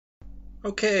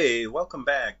Okay, welcome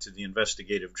back to the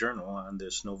Investigative Journal on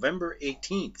this November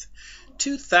 18th,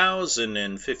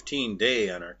 2015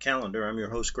 day on our calendar. I'm your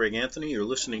host, Greg Anthony. You're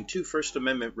listening to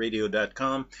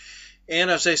FirstAmendmentRadio.com. And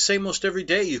as I say most every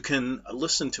day, you can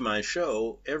listen to my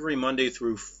show every Monday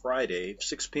through Friday,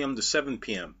 6 p.m. to 7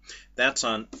 p.m. That's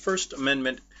on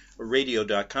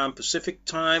FirstAmendmentRadio.com Pacific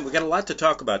time. We got a lot to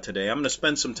talk about today. I'm going to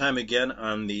spend some time again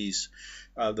on the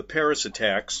Paris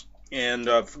attacks. And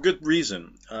for good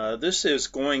reason. This is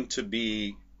going to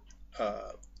be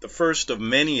the first of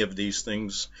many of these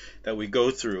things that we go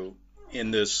through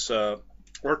in this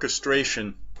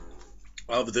orchestration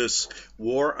of this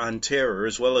war on terror,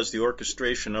 as well as the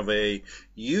orchestration of a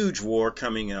huge war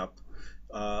coming up.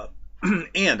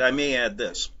 And I may add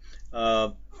this.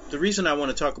 The reason I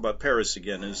want to talk about Paris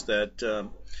again is that,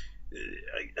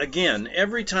 again,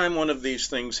 every time one of these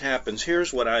things happens,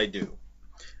 here's what I do.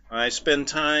 I spend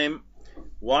time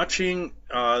watching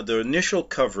the initial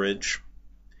coverage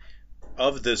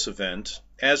of this event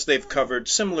as they've covered,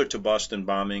 similar to Boston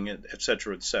bombing,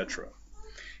 etc., etc.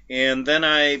 And then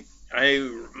I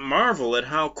marvel at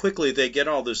how quickly they get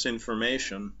all this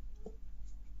information.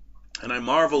 And I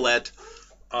marvel at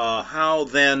how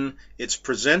then it's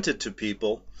presented to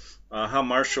people, how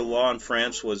martial law in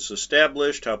France was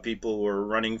established, how people were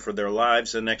running for their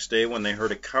lives the next day when they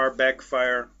heard a car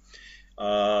backfire.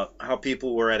 How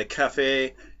people were at a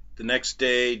cafe the next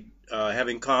day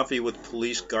having coffee with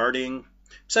police guarding,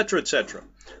 etc., etc.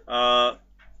 I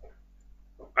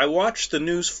watched the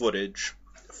news footage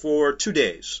for 2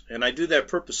 days, and I do that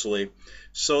purposely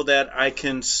so that I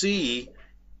can see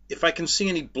if I can see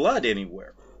any blood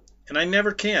anywhere. And I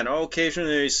never can. I'll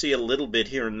occasionally see a little bit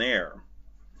here and there.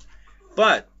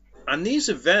 But on these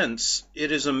events,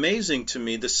 it is amazing to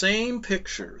me, the same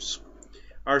pictures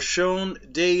are shown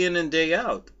day in and day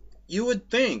out. You would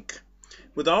think,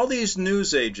 with all these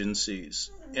news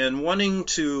agencies and wanting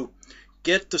to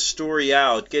get the story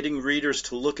out, getting readers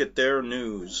to look at their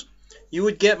news, you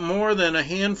would get more than a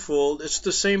handful. It's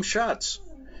the same shots,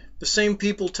 the same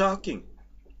people talking.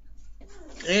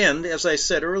 And as I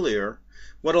said earlier,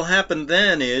 what will happen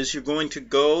then is you're going to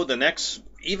go the next,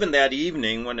 even that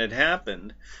evening when it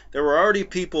happened, there were already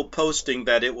people posting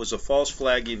that it was a false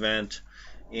flag event.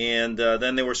 And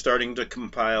then they were starting to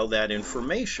compile that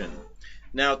information.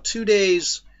 Now, 2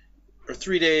 days or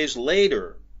 3 days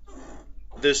later,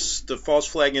 the false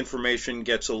flag information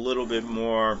gets a little bit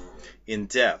more in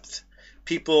depth.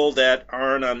 People that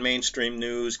aren't on mainstream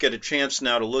news get a chance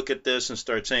now to look at this and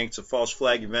start saying it's a false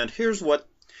flag event. Here's what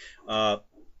I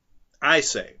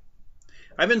say.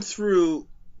 I've been through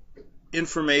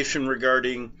information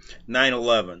regarding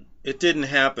 9/11. It didn't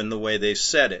happen the way they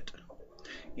said it.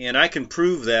 And I can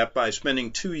prove that by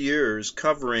spending 2 years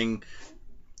covering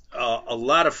a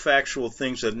lot of factual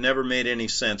things that never made any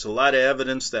sense, a lot of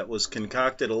evidence that was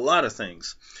concocted, a lot of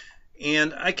things.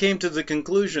 And I came to the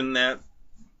conclusion that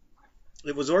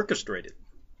it was orchestrated.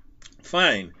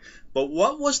 Fine. But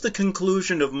what was the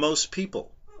conclusion of most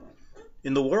people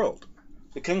in the world?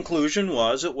 The conclusion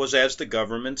was it was as the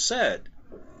government said.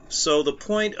 So the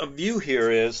point of view here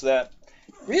is that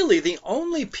really the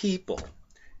only people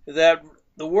that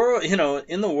the world,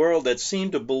 in the world that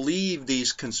seem to believe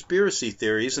these conspiracy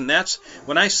theories, and that's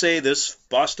when I say this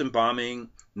Boston bombing,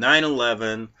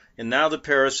 9/11, and now the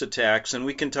Paris attacks, and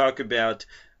we can talk about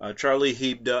Charlie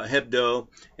Hebdo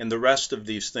and the rest of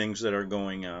these things that are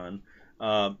going on,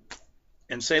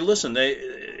 and say, listen,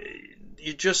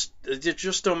 it just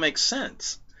don't make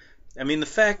sense. I mean, the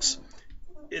facts,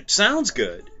 it sounds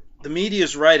good. The media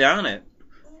is right on it.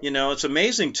 It's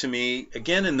amazing to me.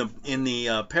 Again, in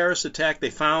the Paris attack, they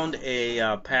found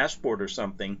a passport or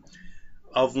something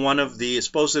of one of the,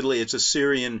 supposedly it's a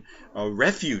Syrian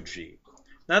refugee.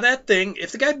 Now that thing,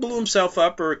 if the guy blew himself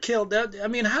up or killed,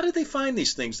 how did they find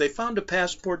these things? They found a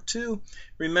passport too,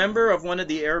 remember, of one of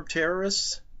the Arab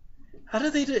terrorists. How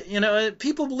did they do?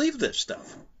 People believe this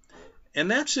stuff,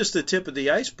 and that's just the tip of the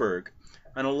iceberg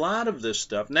on a lot of this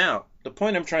stuff. Now, the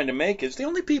point I'm trying to make is the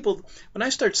only people, when I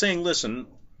start saying, listen,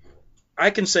 I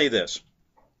can say this.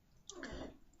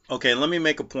 Okay, let me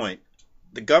make a point.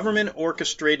 The government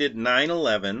orchestrated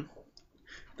 9/11.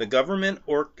 The government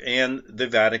and the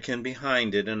Vatican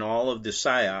behind it and all of the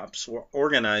Psyops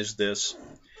organized this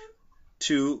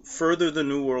to further the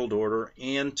New World Order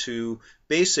and to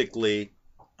basically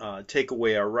take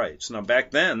away our rights. Now, back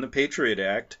then, the Patriot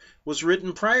Act was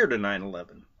written prior to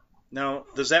 9/11. Now,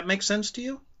 does that make sense to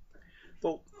you?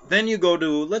 Well, then you go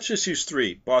to, let's just use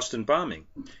 3, Boston bombing.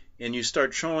 And you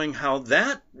start showing how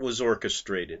that was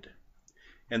orchestrated.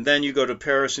 And then you go to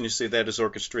Paris and you say that is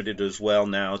orchestrated as well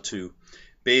now to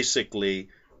basically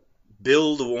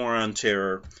build a war on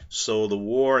terror. So the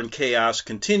war and chaos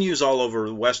continues all over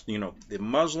the West. The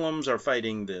Muslims are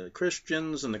fighting the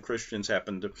Christians, and the Christians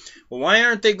happen to... Well, why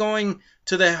aren't they going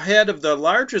to the head of the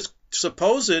largest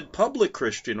supposed public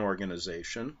Christian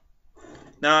organization?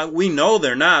 Now, we know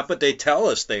they're not, but they tell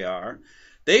us they are.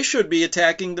 They should be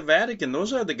attacking the Vatican.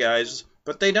 Those are the guys,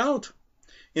 but they don't.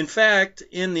 In fact,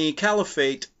 in the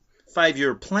Caliphate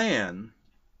 5-year plan,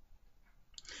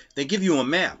 they give you a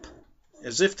map,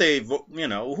 as if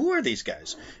who are these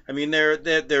guys? I mean, they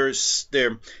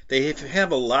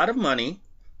have a lot of money.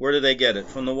 Where do they get it?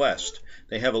 From the West.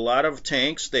 They have a lot of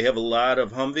tanks. They have a lot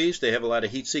of Humvees. They have a lot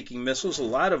of heat-seeking missiles. A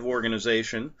lot of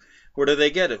organization. Where do they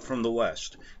get it? From the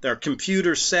West. They're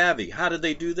computer savvy. How do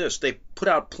they do this? They put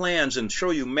out plans and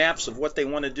show you maps of what they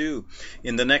want to do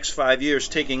in the next 5 years,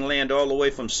 taking land all the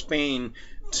way from Spain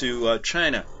to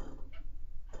China.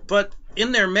 But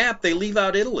in their map, they leave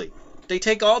out Italy. They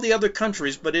take all the other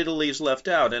countries, but Italy is left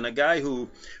out. And a guy who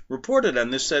reported on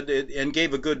this said, and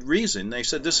gave a good reason, they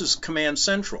said this is Command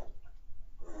Central.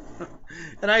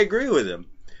 And I agree with him.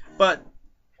 But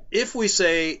if we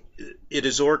say it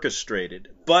is orchestrated,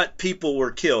 but people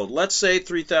were killed, let's say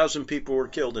 3,000 people were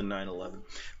killed in 9/11.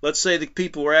 Let's say the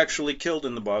people were actually killed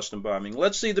in the Boston bombing.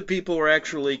 Let's say the people were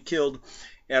actually killed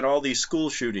at all these school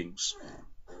shootings,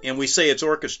 and we say it's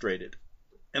orchestrated.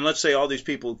 And let's say all these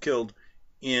people killed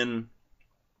in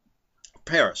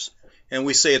Paris, and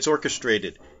we say it's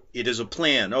orchestrated. It is a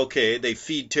plan. Okay, they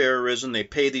feed terrorism. They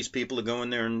pay these people to go in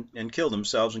there and kill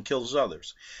themselves and kill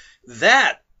others.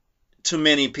 That, to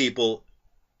many people,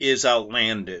 is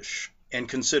outlandish and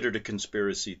considered a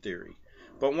conspiracy theory.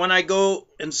 But when I go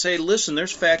and say, listen,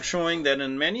 there's facts showing that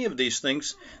in many of these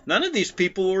things, none of these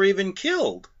people were even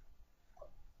killed.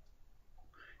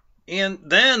 And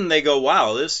then they go,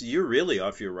 wow, you're really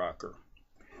off your rocker.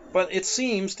 But it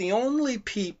seems the only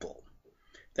people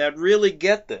that really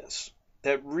get this,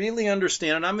 that really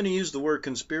understand, and I'm going to use the word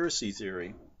conspiracy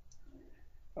theory,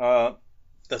 the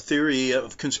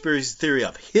conspiracy theory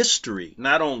of history,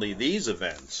 not only these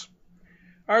events,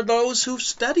 are those who've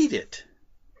studied it.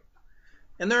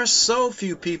 And there are so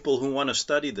few people who want to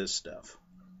study this stuff.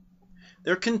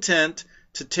 They're content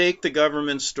to take the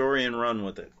government story and run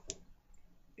with it.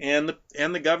 And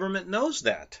the government knows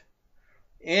that.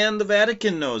 And the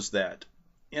Vatican knows that.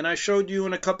 And I showed you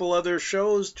in a couple other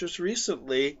shows just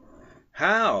recently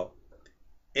how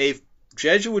a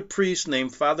Jesuit priest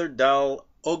named Father Dal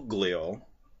Oglio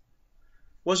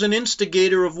was an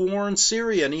instigator of war in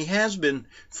Syria, and he has been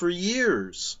for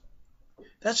years.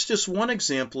 That's just one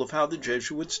example of how the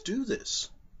Jesuits do this.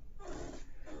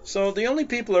 So the only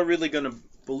people who are really going to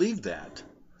believe that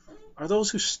are those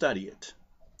who study it.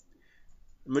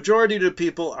 The majority of the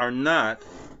people are not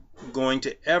going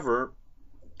to ever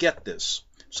get this.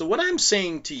 So what I'm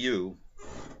saying to you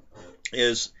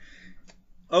is,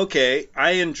 okay,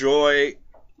 I enjoy,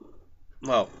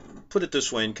 well, put it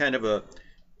this way, in kind of a,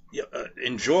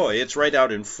 enjoy, it's right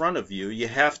out in front of you. You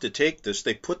have to take this.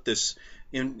 They put this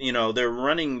in, they're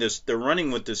running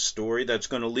with this story that's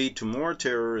going to lead to more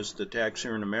terrorist attacks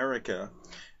here in America.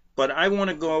 But I want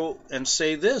to go and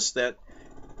say this, that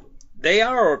they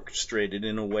are orchestrated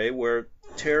in a way where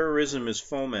terrorism is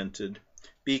fomented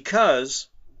because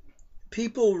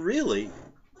people really,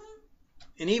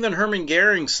 and even Hermann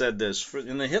Goering said this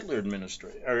in the Hitler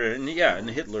administration, or in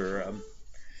the Hitler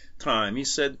time. He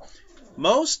said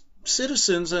most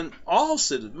citizens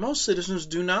most citizens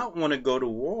do not want to go to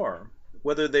war,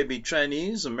 whether they be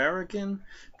Chinese, American,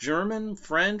 German,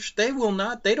 French. They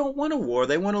don't want a war.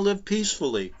 They want to live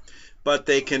peacefully. But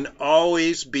they can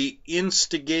always be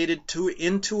instigated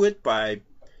into it by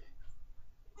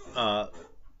a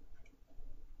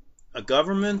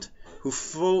government who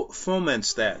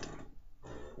foments that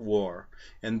war,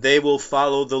 and they will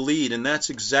follow the lead, and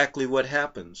that's exactly what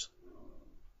happens.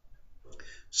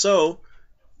 So,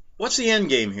 what's the end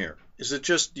game here? Is it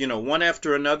just, one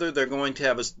after another, they're going to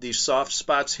have these soft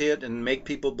spots hit and make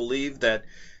people believe that,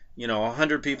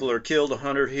 100 people are killed,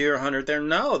 100 here, 100 there?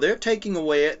 No, they're taking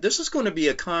away, this is going to be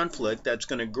a conflict that's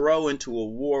going to grow into a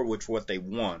war with what they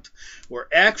want, where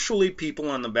actually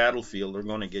people on the battlefield are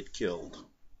going to get killed.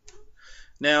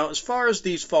 Now, as far as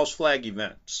these false flag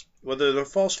events, whether they're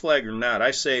false flag or not,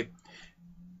 I say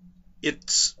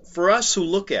it's for us who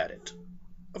look at it.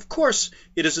 Of course,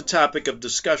 it is a topic of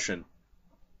discussion,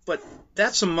 but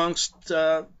that's amongst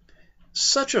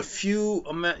such a few,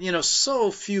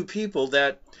 so few people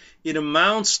that it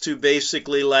amounts to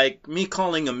basically like me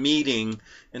calling a meeting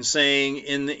and saying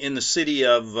in the city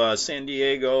of San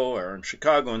Diego or in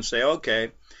Chicago and say,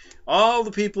 okay, all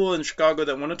the people in Chicago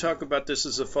that want to talk about this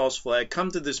as a false flag, come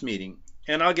to this meeting,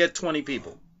 and I'll get 20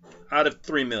 people out of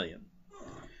 3 million.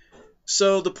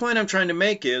 So the point I'm trying to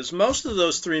make is most of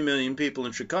those 3 million people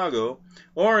in Chicago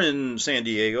or in San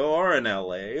Diego or in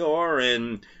LA or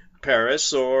in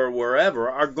Paris or wherever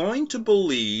are going to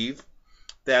believe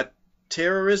that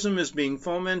terrorism is being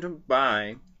fomented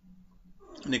by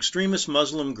an extremist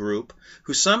Muslim group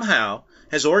who somehow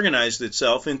has organized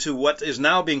itself into what is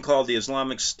now being called the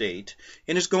Islamic State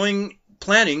and is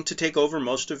planning to take over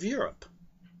most of Europe,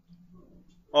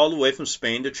 all the way from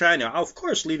Spain to China, of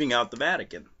course leaving out the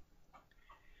Vatican.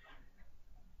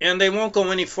 And they won't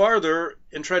go any farther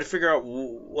and try to figure out,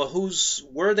 well,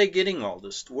 where are they getting all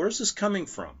this? Where's this coming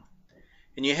from?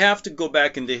 And you have to go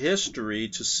back into history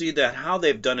to see that how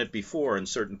they've done it before in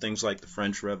certain things like the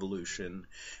French Revolution,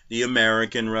 the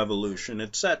American Revolution,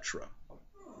 etc.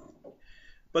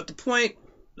 But the point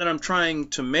that I'm trying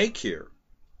to make here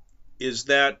is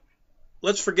that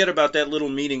let's forget about that little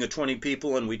meeting of 20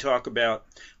 people and we talk about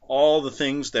all the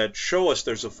things that show us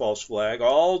there's a false flag,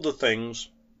 all the things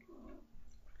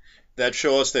that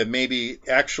show us that maybe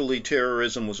actually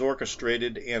terrorism was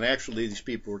orchestrated and actually these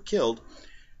people were killed.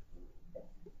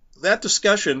 That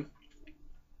discussion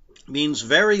means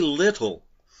very little,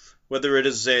 whether it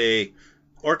is a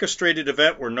orchestrated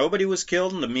event where nobody was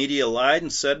killed and the media lied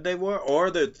and said they were,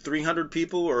 or that 300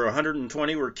 people or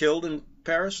 120 were killed in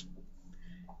Paris.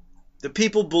 The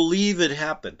people believe it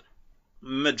happened.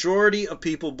 Majority of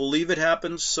people believe it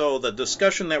happened, so the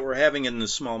discussion that we're having in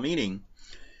this small meeting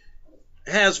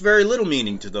has very little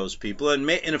meaning to those people. And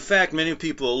in fact, many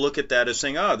people look at that as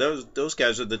saying, oh, those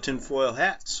guys are the tinfoil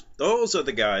hats. Those are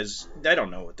the guys, they don't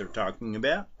know what they're talking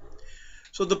about.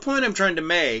 So the point I'm trying to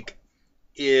make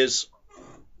is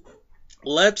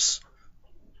I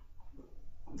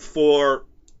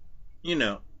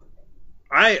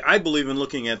believe in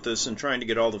looking at this and trying to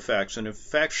get all the facts. And if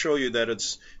facts show you that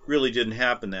it's really didn't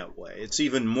happen that way, it's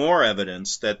even more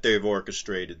evidence that they've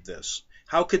orchestrated this.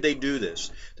 How could they do this?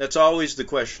 That's always the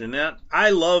question. And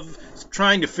I love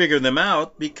trying to figure them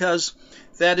out because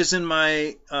that is in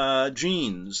my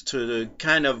genes to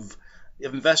kind of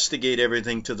investigate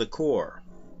everything to the core.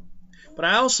 But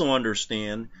I also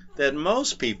understand that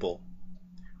most people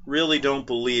really don't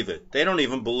believe it. They don't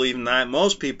even believe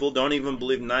most people don't even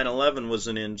believe 9/11 was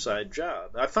an inside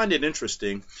job. I find it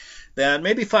interesting that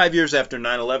maybe 5 years after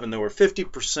 9/11, there were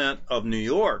 50% of New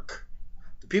York,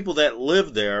 the people that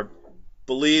lived there,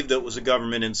 believed it was a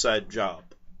government inside job.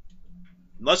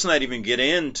 Let's not even get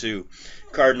into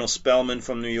Cardinal Spellman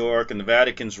from New York and the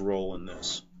Vatican's role in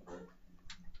this.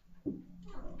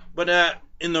 But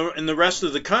in the rest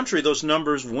of the country, those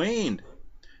numbers waned.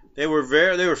 They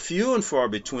were few and far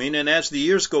between, and as the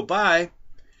years go by,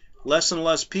 less and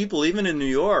less people, even in New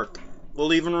York,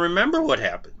 will even remember what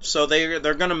happened. So they're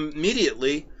going to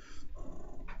immediately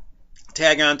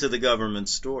tag on to the government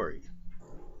story.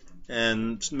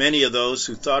 And many of those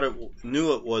who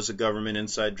knew it was a government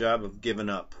inside job have given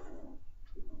up.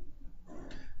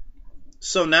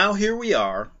 So now here we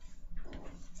are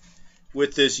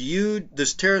with this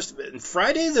terrorist.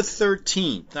 Friday the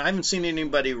 13th, I haven't seen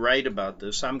anybody write about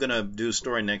this. I'm going to do a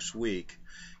story next week.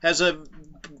 Has a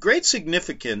great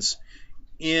significance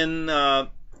in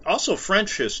also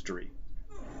French history.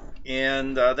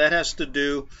 And that has to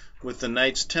do with the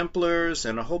Knights Templars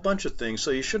and a whole bunch of things. So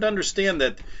you should understand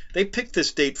that they picked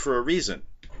this date for a reason.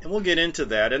 And we'll get into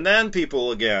that. And then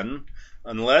people, again,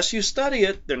 unless you study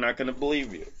it, they're not going to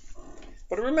believe you.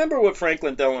 But remember what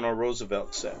Franklin Delano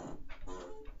Roosevelt said.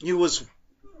 He was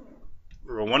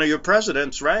one of your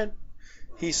presidents, right?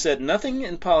 He said, nothing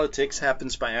in politics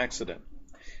happens by accident.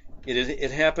 It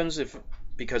happens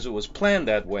because it was planned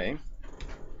that way.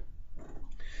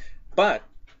 But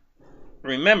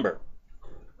remember,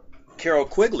 Carroll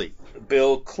Quigley,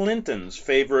 Bill Clinton's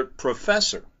favorite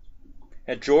professor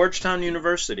at Georgetown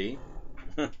University,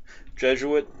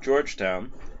 Jesuit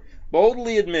Georgetown,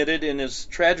 boldly admitted in his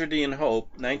Tragedy and Hope,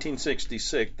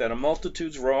 1966, that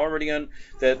multitudes were already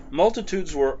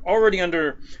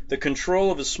under the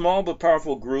control of a small but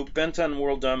powerful group bent on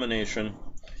world domination.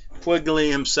 Clinton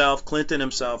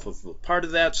himself was a part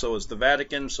of that, so is the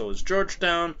Vatican, so is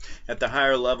Georgetown at the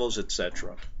higher levels,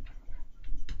 etc.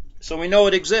 So we know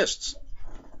it exists.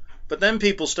 But then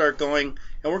people start going,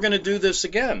 and we're going to do this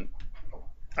again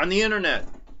on the internet.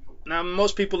 Now,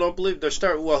 most people don't believe.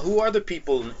 Who are the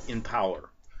people in power?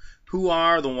 Who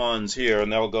are the ones here?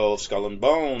 And they'll go Skull and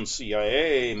Bones,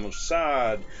 CIA,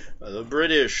 Mossad, the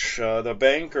British, the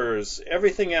bankers,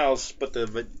 everything else but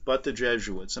the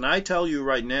Jesuits. And I tell you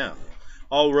right now,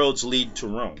 all roads lead to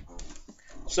Rome.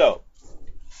 So,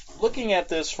 looking at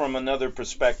this from another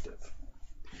perspective,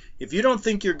 if you don't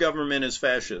think your government is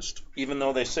fascist, even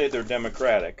though they say they're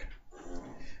democratic,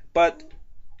 but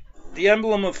the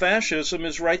emblem of fascism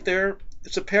is right there.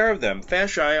 It's a pair of them.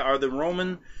 Fasci are the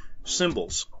Roman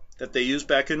symbols that they used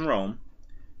back in Rome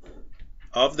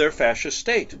of their fascist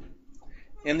state.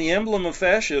 And the emblem of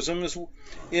fascism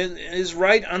is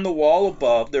right on the wall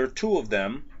above. There are two of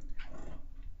them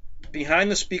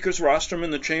behind the speaker's rostrum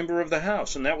in the chamber of the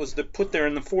House, and that was put there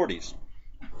in the 40s.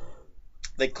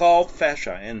 They called fasci,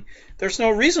 and there's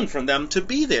no reason for them to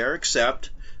be there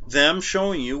except them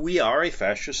showing you we are a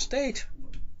fascist state.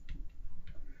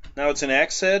 Now it's an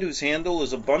axe head whose handle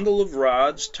is a bundle of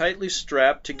rods tightly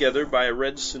strapped together by a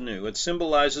red sinew. It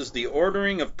symbolizes the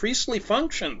ordering of priestly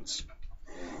functions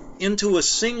into a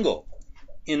single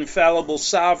infallible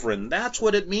sovereign. That's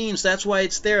what it means. That's why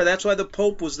it's there. That's why the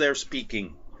Pope was there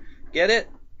speaking. Get it?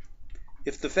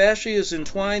 If the fasci is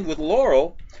entwined with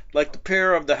laurel, like the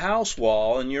pair of the house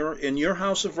wall in your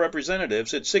House of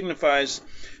Representatives, it signifies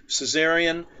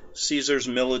Caesar's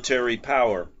military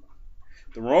power.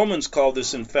 The Romans called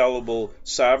this infallible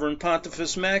sovereign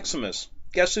Pontifex Maximus.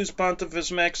 Guess who's Pontifex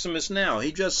Maximus now?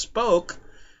 He just spoke.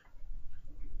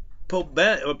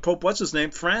 Pope what's his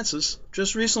name? Francis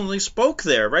just recently spoke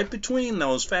there, right between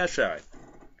those fasci.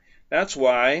 That's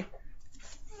why.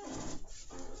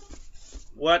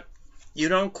 What? You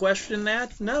don't question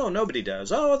that? No, nobody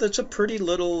does. Oh, that's a pretty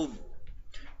little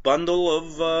bundle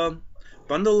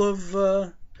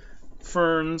of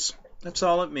ferns. That's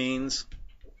all it means.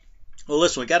 Well,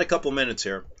 listen, we got a couple minutes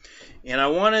here, and I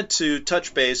wanted to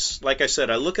touch base. Like I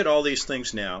said, I look at all these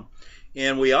things now,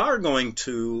 and we are going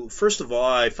to, first of all,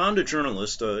 I found a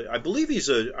journalist. I believe he's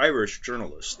an Irish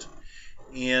journalist,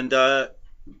 and I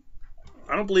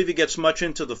don't believe he gets much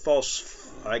into the false.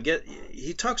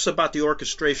 He talks about the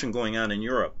orchestration going on in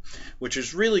Europe, which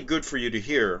is really good for you to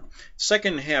hear.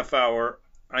 Second half hour,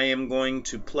 I am going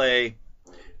to play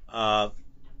what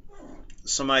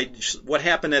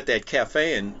happened at that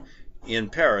cafe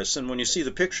in Paris, and when you see the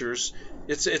pictures,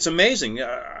 it's amazing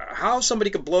how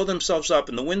somebody could blow themselves up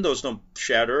and the windows don't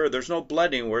shatter, or there's no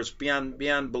blood anywhere. It's beyond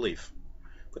belief.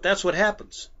 But that's what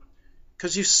happens,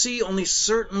 because you see only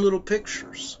certain little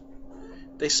pictures.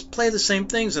 They play the same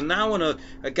things, and now when a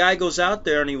guy goes out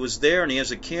there and he was there and he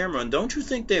has a camera, and don't you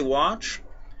think they watch?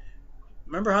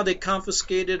 Remember how they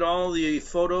confiscated all the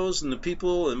photos and the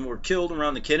people and were killed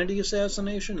around the Kennedy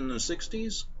assassination in the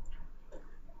 60s?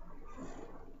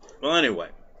 Well, anyway,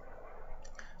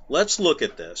 let's look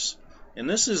at this. And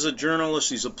this is a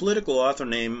journalist, he's a political author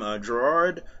named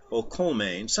Gerard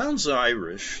O'Colmain. Sounds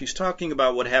Irish. He's talking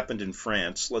about what happened in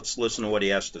France. Let's listen to what he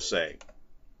has to say.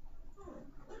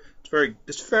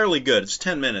 It's fairly good. It's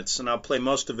 10 minutes, and I'll play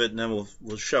most of it, and then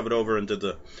we'll shove it over into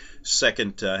the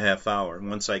second half hour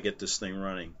once I get this thing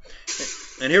running.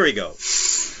 And here we go.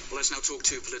 Well, let's now talk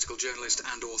to political journalist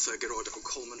and author Gerard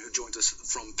O'Colmain, who joined us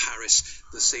from Paris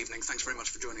this evening. Thanks very much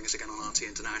for joining us again on RT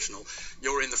International.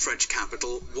 You're in the French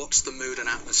capital. What's the mood and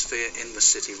atmosphere in the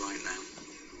city right now?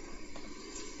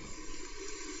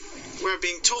 We're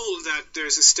being told that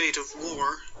there's a state of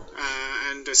war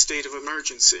and a state of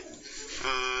emergency.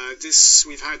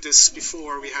 We've had this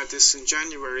before. We had this in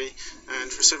January,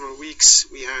 and for several weeks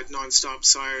we had non-stop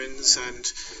sirens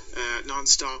and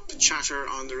non-stop chatter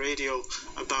on the radio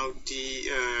about the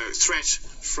threat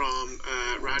from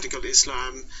radical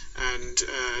Islam and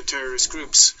terrorist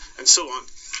groups and so on.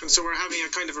 And so we're having a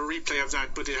kind of a replay of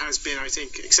that, but it has been, I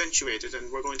think, accentuated,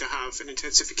 and we're going to have an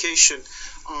intensification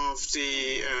of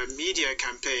the media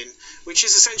campaign, which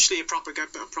is essentially a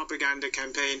propaganda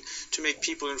campaign to make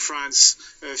people in France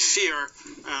fear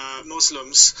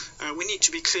Muslims. We need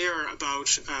to be clear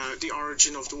about the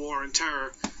origin of the war on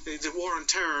terror. The war on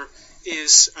terror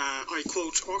is, I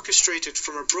quote, orchestrated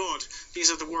from abroad. These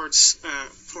are the words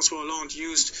François Hollande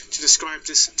used to describe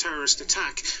this terrorist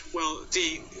attack. Well,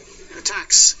 the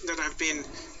attacks that have been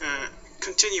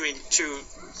continuing to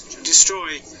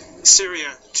destroy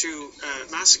Syria, to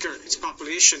massacre its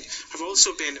population, have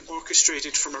also been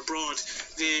orchestrated from abroad.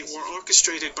 They were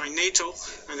orchestrated by NATO,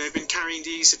 and they've been carrying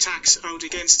these attacks out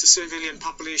against the civilian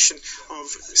population of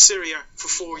Syria for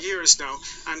 4 years now.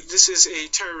 And this is a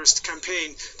terrorist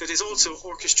campaign that is also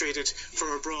orchestrated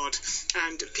from abroad.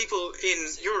 And people in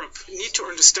Europe need to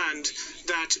understand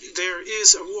that there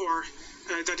is a war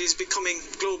that is becoming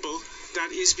global,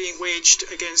 that is being waged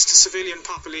against civilian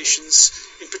populations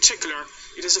in particular.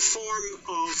 It is a form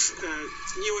of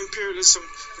neo-imperialism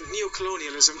and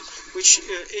neo-colonialism which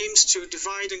aims to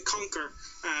divide and conquer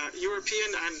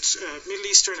European and Middle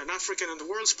Eastern and African and the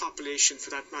world's population,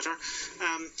 for that matter,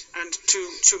 and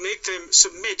to make them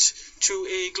submit to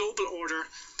a global order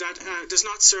that does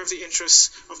not serve the interests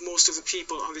of most of the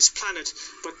people on this planet,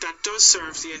 but that does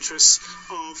serve the interests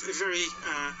of a very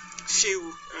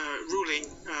few ruling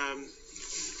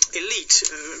elite,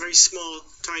 a very small,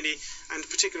 tiny, and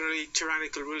particularly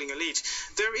tyrannical ruling elite.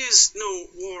 There is no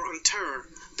war on terror.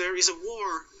 There is a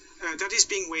war that is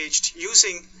being waged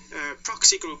using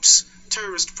proxy groups,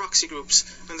 terrorist proxy groups,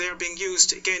 and they are being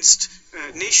used against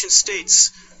nation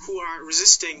states who are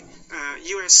resisting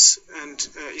US and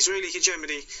Israeli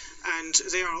hegemony, and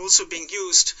they are also being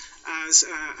used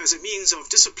as a means of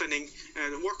disciplining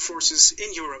the workforces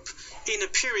in Europe. In a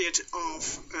period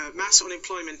of mass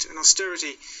unemployment and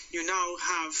austerity, you now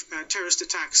have terrorist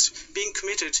attacks being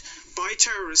committed by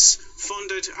terrorists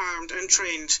funded, armed and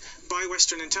trained by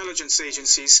Western intelligence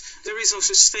agencies. There is no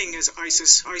such thing as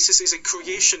ISIS. ISIS is a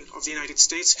creation of the United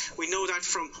States. We know that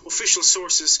from official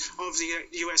sources of the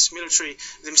US military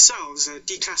themselves.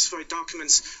 Declassified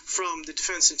documents from the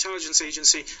Defense Intelligence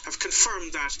Agency have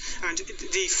confirmed that. And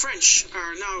the French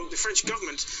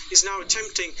government is now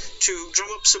attempting to drum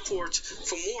up support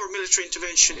for more military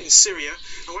intervention in Syria.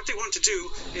 And what they want to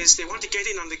do is they want to get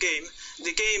in on the game.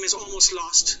 The game is almost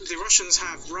lost. The Russians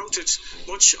have routed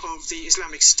much of the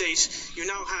Islamic State. You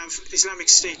now have Islamic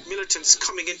State militants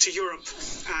coming into Europe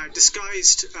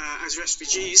disguised as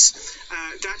refugees.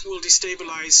 That will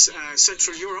destabilize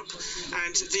Central Europe.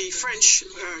 And the French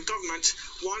government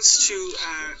wants to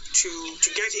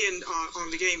get in on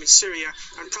the game in Syria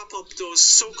and prop up those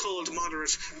so-called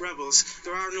moderate rebels.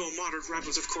 There are no moderate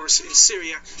rebels, of course, in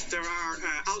Syria. There are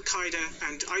Al-Qaeda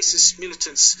and ISIS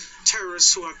militants,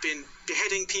 terrorists who have been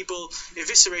beheading people,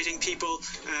 eviscerating people,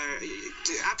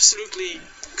 absolutely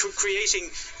creating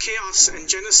chaos and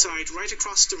genocide right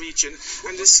across the region.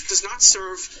 And this does not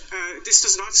serve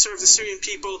the Syrian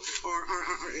people or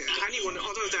anyone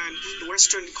other than the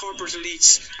Western corporate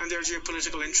elites and their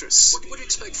geopolitical interests. What do you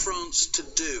expect France to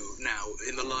do now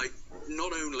in the light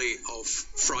not only of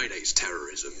Friday's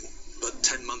terrorism, but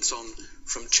 10 months on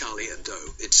from Charlie Hebdo?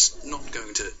 It's not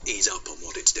going to ease up on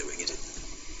what it's doing, is it?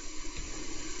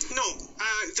 No.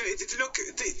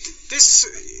 This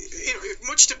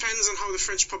much depends on how the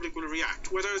French public will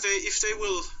react. We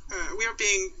are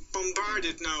being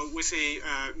bombarded now with a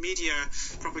media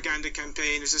propaganda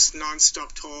campaign. There's this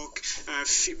non-stop talk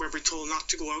where we're told not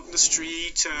to go out in the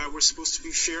street. We're supposed to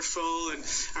be fearful and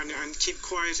keep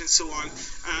quiet and so on.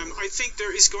 I think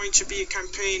there is going to be a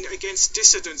campaign against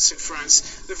dissidents in France.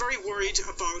 They're very worried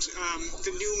about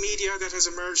the new media that has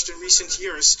emerged in recent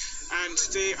years, and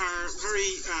they are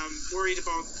very worried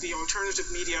about the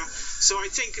alternative media. So I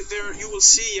think you will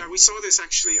see, we saw this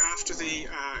actually after the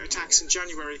attacks in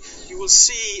January, you will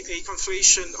see a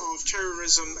conflation of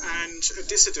terrorism and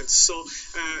dissidents. So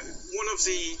one of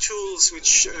the tools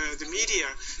which the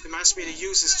mass media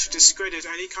uses to discredit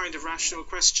any kind of rational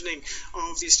questioning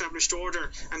of the established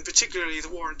order, and particularly the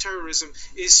war on terrorism,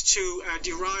 is to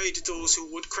deride those who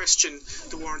would question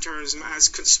the war on terrorism as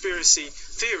conspiracy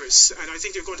theorists. And I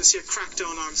think you're going to see a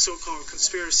crackdown on so-called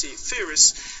conspiracy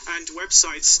theorists and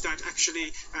websites that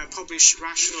actually publish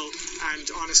rational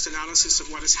and honest analysis of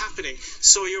what is happening.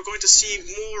 So you're going to see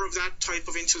more of that type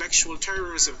of intellectual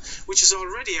terrorism, which is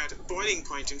already at a boiling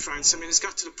point in France. I mean, it's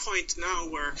got to the point now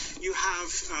where you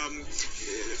have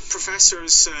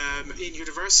professors in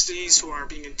universities who are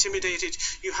being intimidated.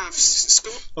 You have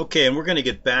schools. Okay, and we're going to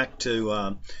get back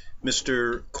to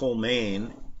Mr.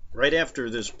 Coleman right after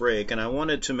this break, and I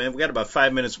wanted to, we've got about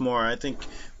 5 minutes more. I think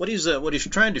what he's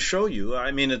trying to show you,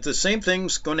 I mean, the same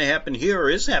thing's going to happen here, or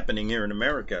is happening here in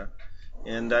America,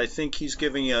 and I think he's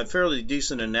giving a fairly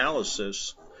decent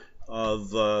analysis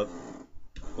of,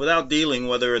 without dealing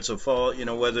whether it's a fault,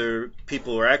 whether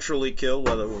people were actually killed,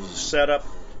 whether it was a setup,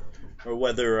 or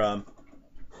whether,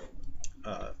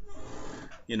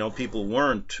 people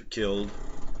weren't killed,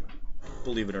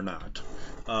 believe it or not.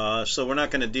 So we're not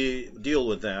going to deal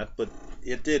with that, but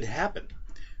it did happen.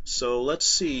 So let's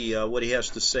see what he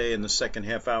has to say in the second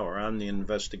half hour on the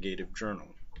Investigative Journal.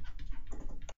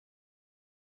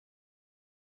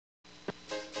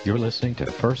 You're listening to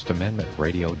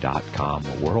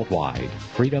FirstAmendmentRadio.com worldwide.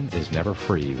 Freedom is never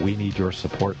free. We need your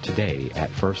support today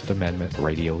at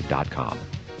FirstAmendmentRadio.com.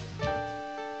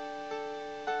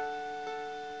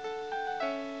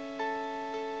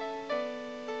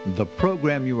 The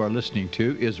program you are listening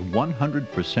to is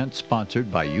 100%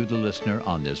 sponsored by you, the listener,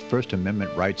 on this First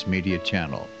Amendment Rights Media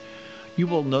channel. You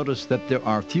will notice that there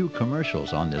are few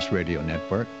commercials on this radio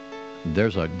network.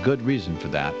 There's a good reason for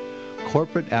that.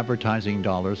 Corporate advertising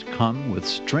dollars come with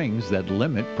strings that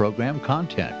limit program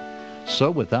content.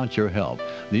 So without your help,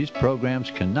 these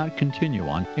programs cannot continue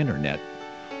on internet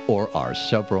or our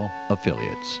several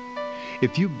affiliates.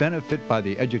 If you benefit by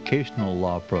the educational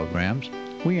law programs,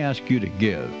 we ask you to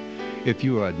give. If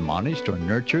you are admonished or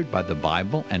nurtured by the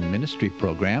Bible and ministry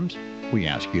programs, we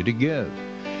ask you to give.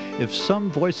 If some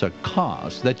voice a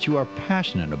cause that you are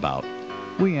passionate about,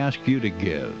 we ask you to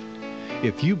give.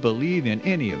 If you believe in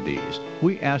any of these,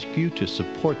 we ask you to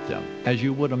support them as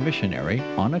you would a missionary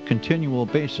on a continual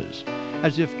basis,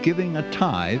 as if giving a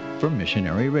tithe for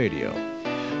missionary radio.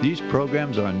 These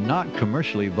programs are not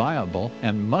commercially viable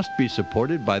and must be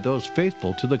supported by those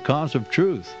faithful to the cause of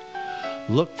truth.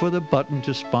 Look for the button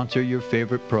to sponsor your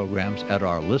favorite programs at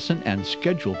our listen and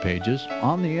schedule pages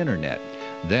on the internet.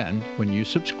 Then, when you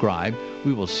subscribe,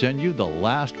 we will send you the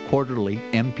last quarterly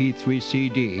MP3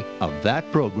 CD of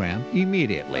that program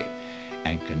immediately,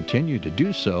 and continue to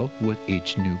do so with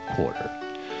each new quarter.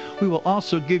 We will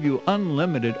also give you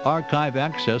unlimited archive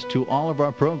access to all of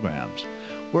our programs.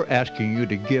 We're asking you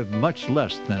to give much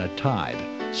less than a tithe,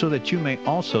 so that you may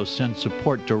also send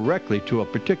support directly to a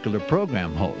particular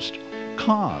program host,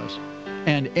 cause,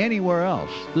 and anywhere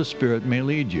else the Spirit may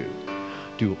lead you.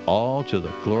 Do all to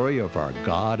the glory of our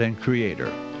God and Creator,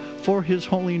 for His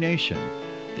holy nation,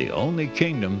 the only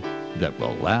kingdom that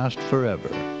will last forever.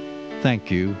 Thank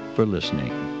you for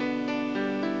listening.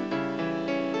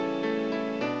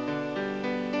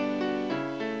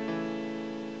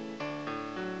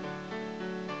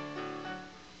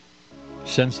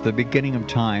 Since the beginning of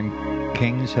time,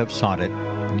 kings have sought it,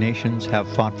 nations have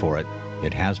fought for it.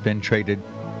 It has been traded,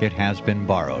 it has been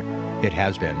borrowed, it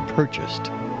has been purchased.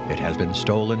 It has been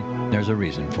stolen. There's a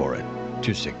reason for it.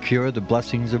 To secure the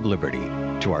blessings of liberty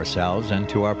to ourselves and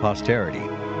to our posterity.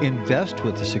 Invest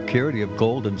with the security of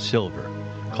gold and silver.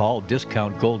 Call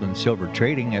Discount Gold and Silver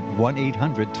Trading at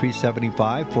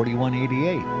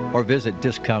 1-800-375-4188 or visit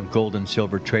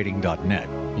discountgoldandsilvertrading.net.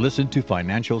 Listen to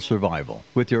Financial Survival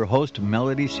with your host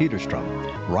Melody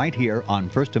Cedarstrom right here on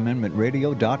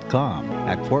FirstAmendmentRadio.com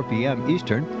at 4 p.m.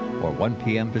 Eastern or 1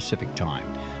 p.m. Pacific Time.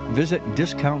 Visit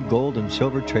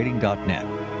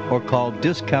discountgoldandsilvertrading.net or call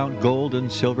Discount Gold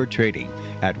and Silver Trading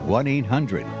at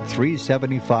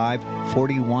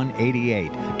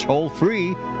 1-800-375-4188. Toll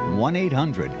free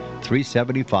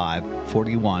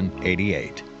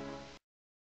 1-800-375-4188.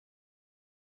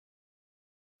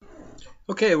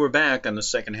 Okay, we're back on the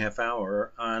second half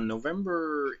hour on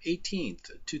November 18th,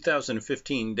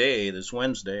 2015 day, this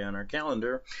Wednesday on our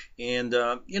calendar. And,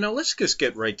 let's just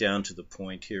get right down to the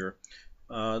point here.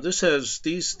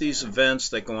 These events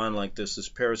that go on like this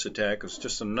Paris attack is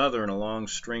just another in a long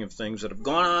string of things that have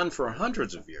gone on for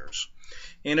hundreds of years.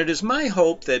 And it is my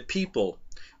hope that people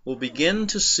will begin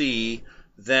to see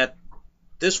that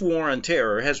this war on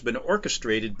terror has been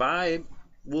orchestrated by,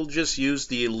 we'll just use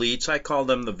the elites, I call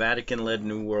them the Vatican-led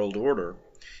New World Order,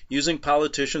 using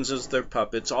politicians as their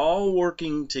puppets, all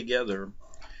working together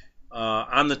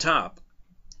on the top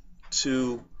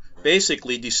to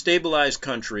basically destabilize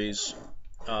countries,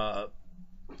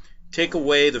 take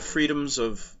away the freedoms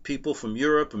of people from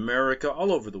Europe, America,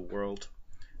 all over the world,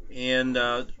 and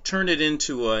turn it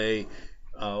into a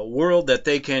world that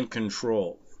they can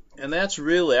control. And that's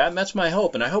my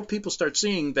hope. And I hope people start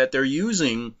seeing that they're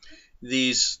using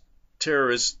these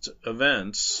terrorist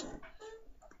events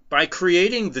by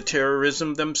creating the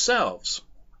terrorism themselves.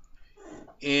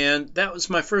 And that was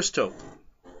my first hope.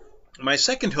 My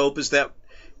second hope is that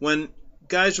when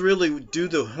guys really do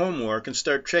the homework and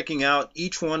start checking out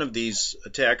each one of these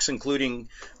attacks, including,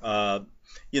 the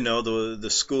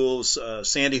schools,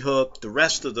 Sandy Hook, the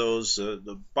rest of those,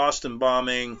 the Boston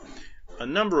bombing, a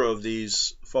number of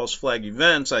these false flag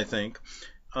events, I think,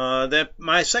 that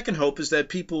my second hope is that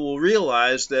people will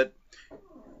realize that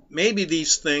maybe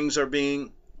these things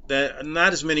that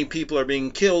not as many people are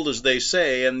being killed as they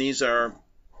say, and these are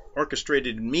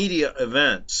orchestrated media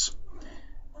events.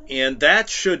 And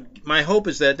my hope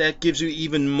is that gives you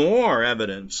even more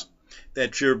evidence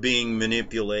that you're being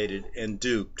manipulated and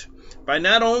duped by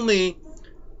not only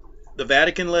the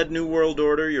Vatican-led New World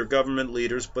Order, your government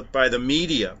leaders, but by the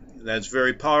media that's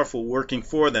very powerful working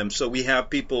for them. So we have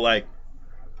people like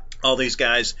all these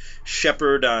guys,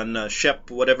 Shepard on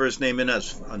whatever his name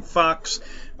is, on Fox.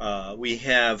 We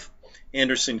have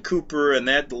Anderson Cooper and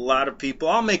a lot of people,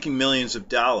 all making millions of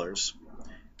dollars.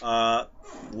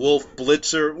 Wolf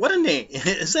Blitzer, what a name!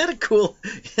 Is that a cool?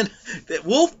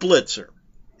 Wolf Blitzer,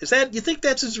 you think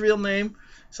that's his real name?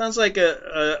 Sounds like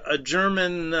a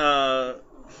German or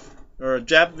a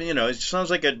Japanese. It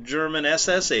sounds like a German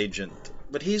SS agent.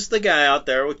 But he's the guy out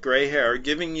there with gray hair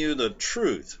giving you the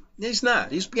truth. He's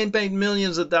not. He's getting paid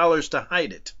millions of dollars to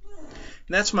hide it.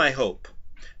 And that's my hope.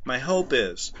 My hope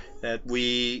is that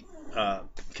we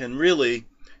can really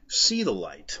see the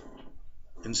light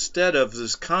instead of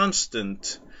this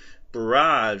constant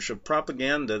barrage of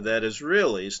propaganda that is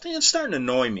really starting to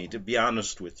annoy me, to be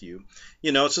honest with you.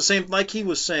 It's the same, like he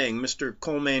was saying, Mr.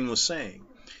 Coleman was saying.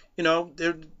 You know,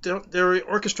 they're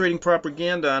orchestrating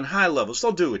propaganda on high levels.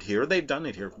 They'll do it here. They've done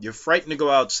it here. You're frightened to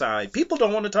go outside. People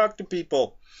don't want to talk to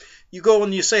people. You go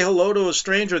and you say hello to a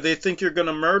stranger, they think you're going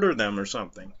to murder them or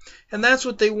something. And that's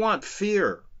what they want,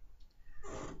 fear.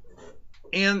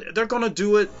 And they're going to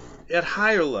do it at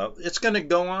higher level. It's going to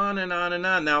go on and on and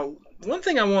on. Now, one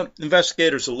thing I want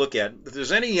investigators to look at, if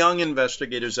there's any young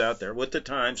investigators out there with the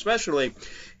time, especially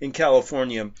in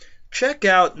California, check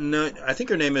out, I think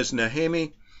her name is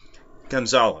Naomi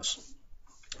Gonzalez.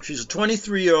 She's a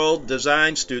 23-year-old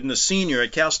design student, a senior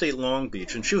at Cal State Long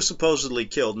Beach, and she was supposedly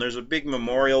killed. And there's a big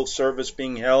memorial service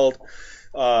being held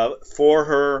for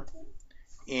her,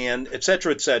 and et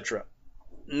cetera, et cetera.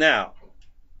 Now,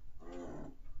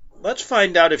 let's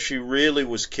find out if she really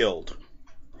was killed.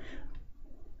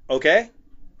 Okay?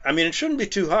 I mean, it shouldn't be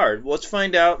too hard. Let's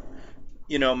find out,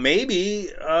 maybe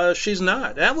she's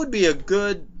not. That would be a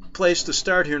good place to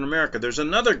start here in America. There's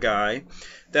another guy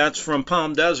that's from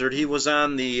Palm Desert. He was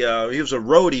on he was a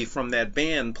roadie from that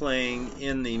band playing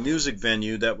in the music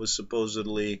venue that was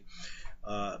supposedly,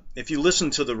 if you listen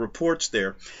to the reports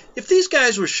there, if these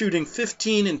guys were shooting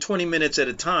 15 and 20 minutes at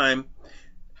a time,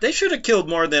 they should have killed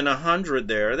more than 100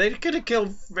 there. They could have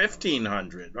killed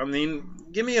 1,500. I mean,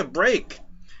 give me a break.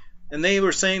 And they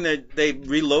were saying that they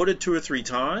reloaded 2 or 3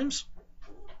 times.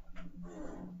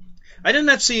 I did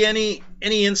not see any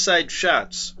inside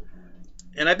shots.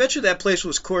 And I bet you that place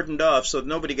was cordoned off so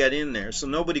nobody got in there. So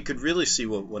nobody could really see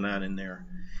what went on in there.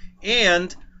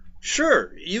 And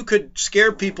sure, you could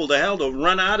scare people to hell to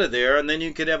run out of there. And then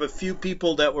you could have a few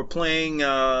people that were playing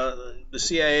the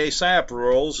CIA Psyop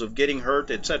roles of getting hurt,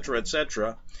 etc.,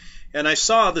 etc. And I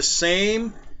saw the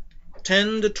same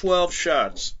 10 to 12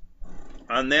 shots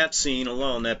on that scene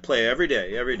alone, that play every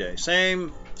day.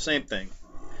 Same thing.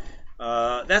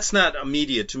 That's not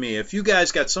immediate to me. If you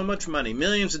guys got so much money,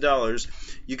 millions of dollars,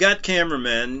 you got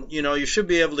cameramen, you should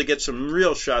be able to get some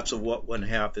real shots of what would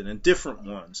happen and different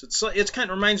ones. It's kind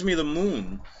of reminds me of the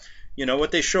moon.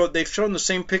 What they showed, they've shown the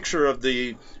same picture of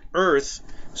the Earth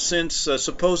since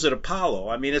supposed Apollo.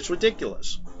 I mean, it's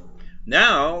ridiculous.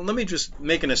 Now, let me just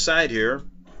make an aside here.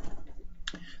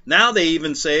 Now they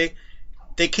even say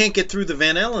they can't get through the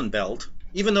Van Allen belt,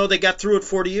 even though they got through it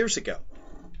 40 years ago.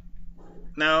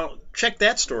 Now, check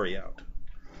that story out.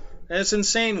 And it's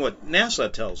insane what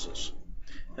NASA tells us.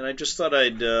 And I just thought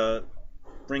I'd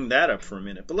bring that up for a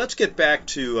minute. But let's get back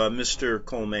to Mr.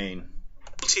 Colmaine.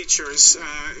 Teachers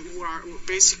who are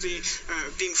basically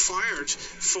being fired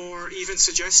for even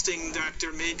suggesting that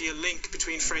there may be a link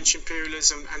between French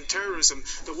imperialism and terrorism.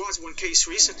 There was one case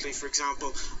recently, for example,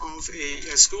 of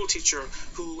a school teacher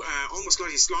who almost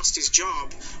lost his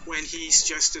job when he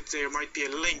suggested there might be a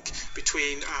link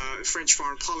between French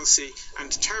foreign policy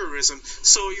and terrorism.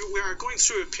 So we are going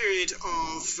through a period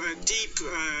of deep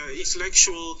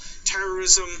intellectual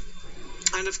terrorism.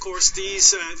 And of course,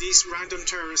 these random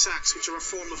terrorist acts, which are a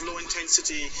form of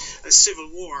low-intensity civil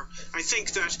war. I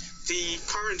think that the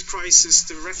current crisis,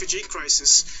 the refugee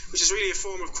crisis, which is really a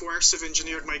form of coercive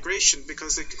engineered migration,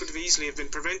 because it could have easily have been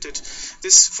prevented,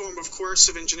 this form of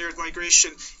coercive engineered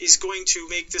migration is going to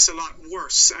make this a lot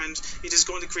worse, and it is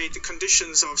going to create the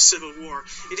conditions of civil war.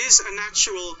 It is a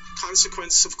natural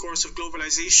consequence, of course, of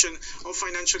globalization, of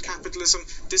financial capitalism.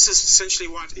 This is essentially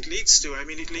what it leads to. I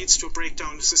mean, it leads to a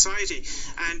breakdown of society.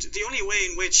 And the only way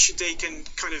in which they can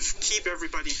kind of keep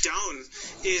everybody down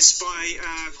is by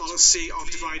a policy of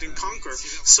divide and conquer.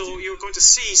 So you're going to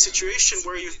see a situation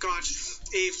where you've got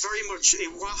very much a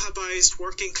Wahhabized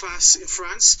working class in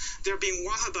France. They're being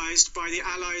Wahhabized by the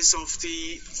allies of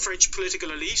the French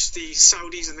political elite, the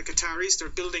Saudis and the Qataris. They're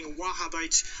building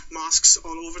Wahhabite mosques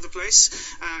all over the place.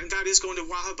 And that is going to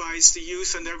Wahhabize the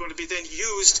youth, and they're going to be then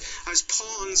used as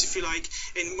pawns, if you like,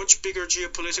 in much bigger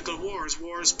geopolitical wars,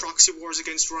 proxy wars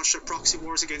against Russia, proxy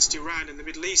wars against Iran in the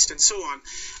Middle East, and so on.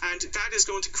 And that is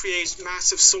going to create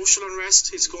massive social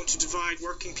unrest. It's going to divide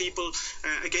working people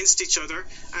against each other.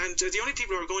 And the only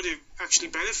people who are going to actually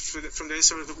benefit from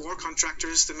this are the war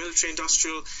contractors, the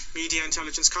military-industrial media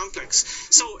intelligence complex.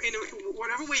 So in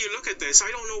whatever way you look at this, I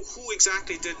don't know who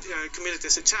exactly committed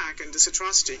this attack and this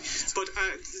atrocity, but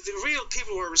the real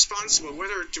people who are responsible,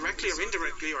 whether directly or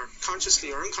indirectly or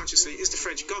consciously or unconsciously, is the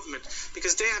French government,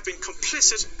 because they have been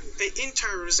complicit in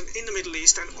terrorism in the Middle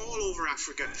East and all over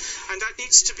Africa. And that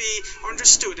needs to be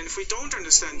understood. And if we don't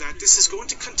understand that, this is going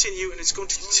to continue and it's going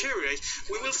to deteriorate.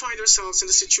 We will find ourselves in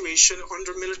a situation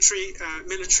under military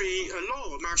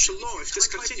law, martial law, if this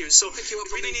continues. So it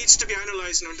really needs to be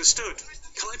analysed and understood.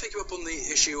 Can I pick you up on the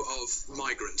issue of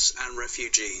migrants and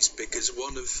refugees? Because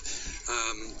one of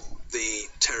the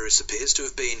terrorists appears to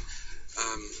have been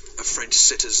a French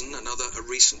citizen, a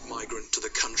recent migrant to the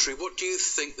country. What do you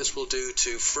think this will do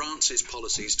to France's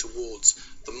policies towards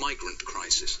the migrant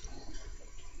crisis?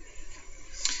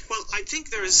 Well, I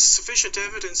think there is sufficient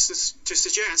evidence to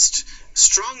suggest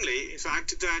strongly, in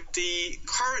fact, that the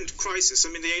current crisis, I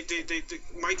mean, the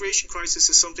migration crisis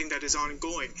is something that is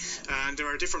ongoing, and there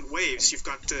are different waves. You've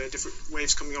got different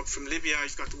waves coming up from Libya,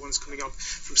 you've got the ones coming up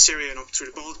from Syria and up through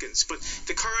the Balkans. But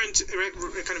the current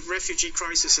kind of refugee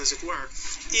crisis, as it were,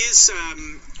 is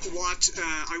what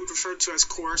I would refer to as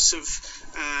coercive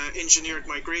engineered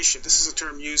migration. This is a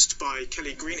term used by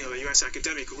Kelly Greenhill, a US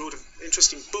academic who wrote an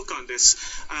interesting book on this,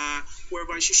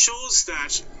 whereby she shows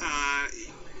that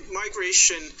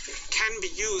migration can be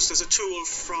used as a tool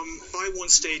by one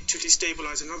state to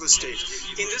destabilize another state.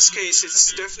 In this case,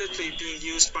 it's definitely being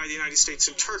used by the United States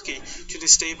and Turkey to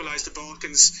destabilize the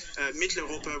Balkans,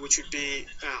 Mitteleuropa, which would be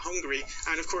Hungary,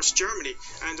 and of course Germany.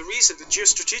 And the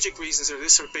geostrategic reasons of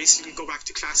this are basically go back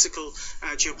to classical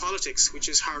geopolitics, which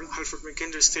is Halford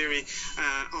Mackinder's theory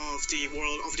of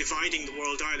dividing the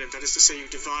world island. That is to say, you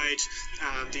divide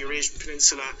the Eurasian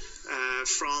Peninsula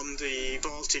from the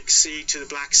Baltic Sea to the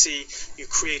Black Sea. You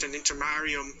create an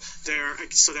intermarium there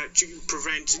so that you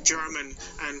prevent German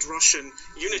and Russian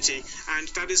unity, and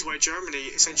that is why Germany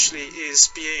essentially is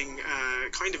being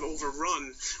kind of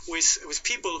overrun with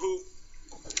people who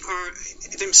are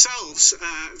themselves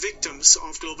victims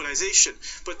of globalization,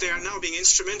 but they are now being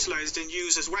instrumentalized and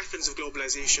used as weapons of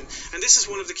globalization. And this is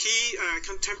one of the key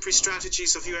contemporary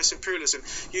strategies of US imperialism.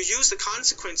 You use the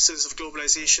consequences of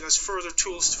globalization as further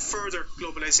tools to further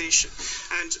globalization.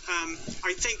 And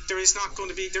I think there is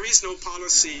no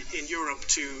policy in Europe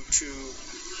to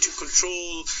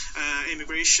control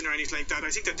immigration or anything like that. I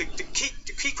think that the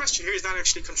key question here is not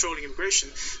actually controlling immigration.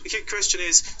 The key question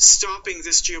is stopping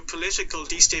this geopolitical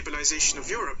destabilization of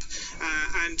Europe.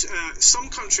 And some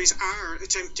countries are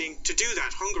attempting to do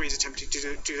that. Hungary is attempting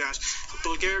to do that.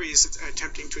 Bulgaria is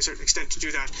attempting to a certain extent to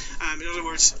do that. In other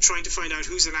words, trying to find out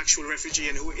who's an actual refugee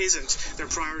and who isn't. They're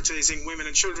prioritizing women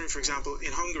and children, for example,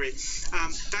 in Hungary.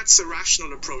 That's a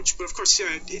rational approach. But of course,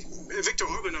 Viktor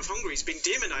Orban of Hungary is being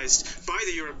demonized by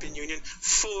the European Union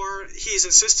for his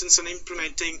insistence on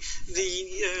implementing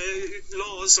the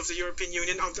laws of the European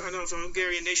Union and of a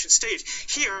Hungarian nation state.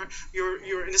 Here,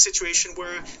 you're in a situation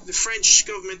where the French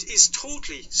government is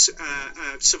totally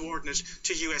subordinate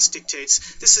to US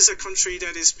dictates. This is a country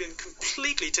that has been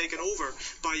completely taken over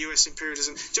by US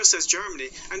imperialism, just as Germany.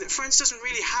 And France doesn't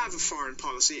really have a foreign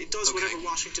policy. It does whatever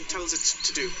Washington tells it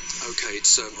to do. Okay,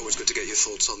 it's always good to get your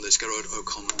thoughts on this. Gerard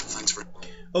O'Connell, thanks very much.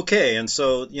 Okay, and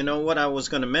so, you know what I was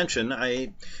going to mention,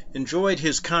 I enjoyed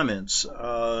his comments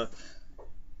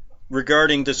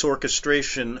regarding this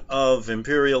orchestration of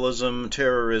imperialism,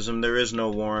 terrorism. There is no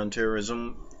war on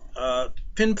terrorism,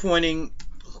 pinpointing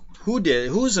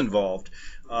who's involved.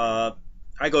 I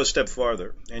go a step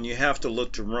farther, and you have to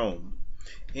look to Rome.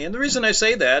 And the reason I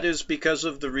say that is because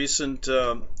of the recent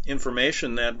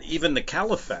information that even the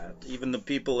Caliphate, even the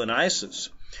people in ISIS,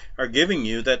 are giving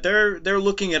you, that they're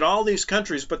looking at all these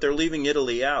countries, but they're leaving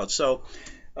Italy out. So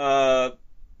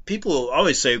people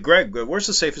always say, Greg, where's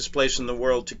the safest place in the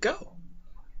world to go?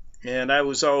 And I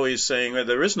was always saying, well,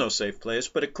 there is no safe place.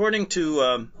 But according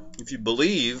to, if you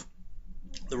believe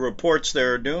the reports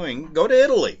they're doing, go to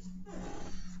Italy.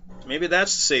 Maybe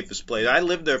that's the safest place. I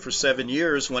lived there for 7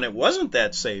 years when it wasn't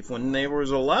that safe, when there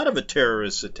was a lot of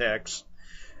terrorist attacks.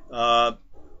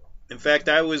 In fact,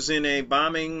 I was in a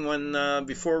bombing when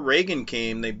before Reagan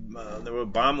came. There were a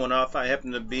bomb went off. I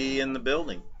happened to be in the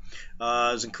building. It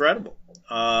was incredible.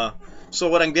 So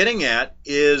what I'm getting at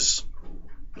is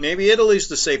maybe Italy's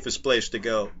the safest place to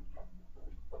go.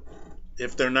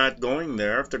 If they're not going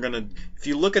there, if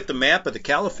you look at the map of the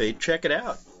Caliphate, check it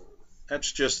out.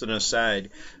 That's just an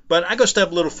aside. But I go a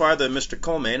step a little farther than Mr.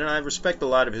 Coleman, and I respect a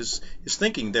lot of his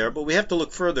thinking there, but we have to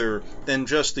look further than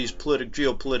just these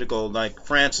geopolitical, like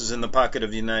France is in the pocket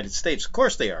of the United States. Of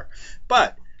course they are.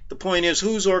 But the point is,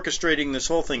 who's orchestrating this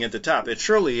whole thing at the top? It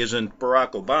surely isn't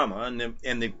Barack Obama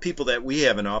and the people that we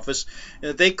have in office.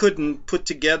 They couldn't put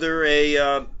together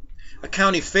a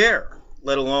county fair,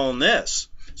 let alone this.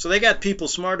 So they got people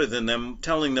smarter than them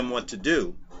telling them what to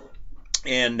do.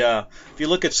 And if you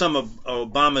look at some of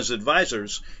Obama's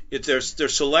advisors, they're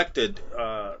selected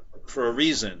for a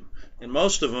reason. And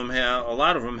most of them a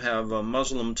lot of them have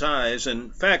Muslim ties. And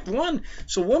in fact, one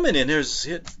woman in here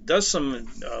does some,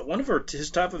 one of his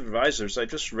top advisors, I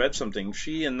just read something.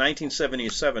 She in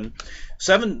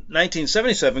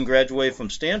 1977 graduated from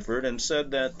Stanford and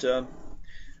said that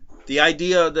the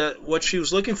idea that what she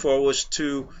was looking for was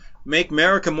to make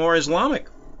America more Islamic.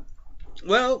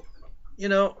 Well,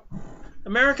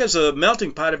 America's a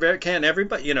melting pot of air. Can't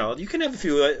everybody, you can have a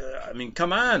few,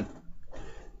 come on.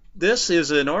 This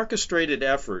is an orchestrated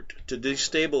effort to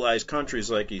destabilize countries,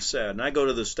 like he said. And I go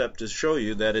to the step to show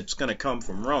you that it's going to come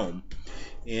from Rome.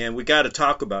 And we got to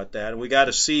talk about that. And we got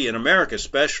to see, in America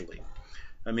especially.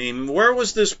 Where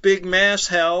was this big mass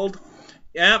held?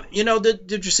 Yeah,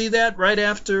 did you see that? Right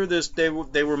after this, they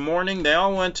were mourning. They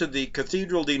all went to the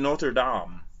Cathedral de Notre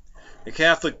Dame, the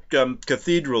Catholic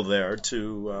cathedral there,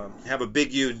 to have a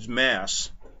big, huge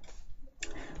mass.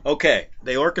 Okay,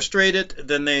 they orchestrate it.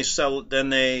 Then they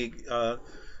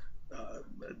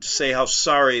say how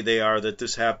sorry they are that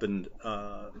this happened,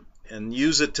 and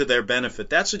use it to their benefit.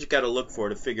 That's what you got to look for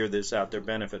to figure this out, their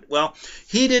benefit. Well,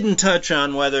 he didn't touch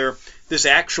on whether this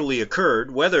actually occurred,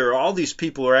 whether all these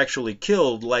people are actually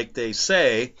killed like they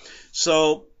say.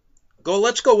 So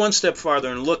let's go one step farther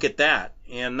and look at that.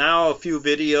 And now a few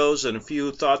videos and a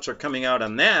few thoughts are coming out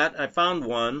on that. I found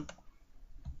one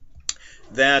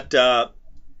that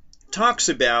talks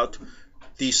about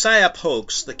the Psyop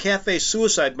hoax, the cafe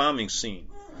suicide bombing scene.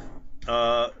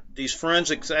 These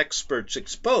forensics experts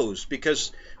exposed,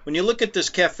 because when you look at this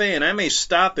cafe, and I may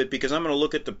stop it because I'm going to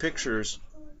look at the pictures,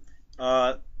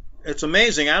 it's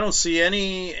amazing. I don't see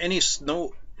any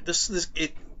snow.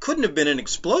 It couldn't have been an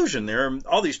explosion there.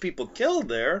 All these people killed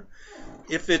there.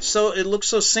 If it looks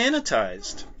so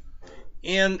sanitized.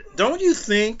 And don't you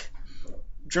think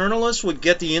journalists would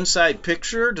get the inside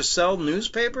picture to sell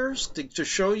newspapers, to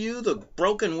show you the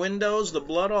broken windows, the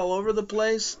blood all over the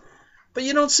place? But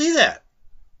you don't see that.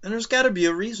 And there's got to be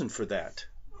a reason for that.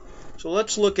 So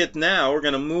let's look at now. We're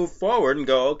going to move forward and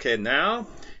go, okay, now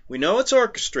we know it's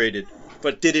orchestrated,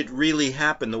 but did it really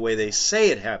happen the way they say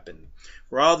it happened?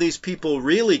 Were all these people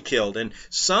really killed? And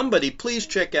somebody, please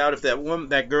check out if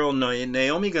that girl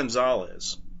Naomi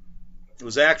Gonzalez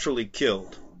was actually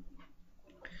killed.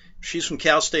 She's from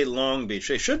Cal State Long Beach.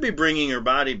 They should be bringing her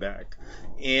body back.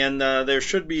 And there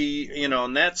should be,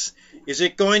 and is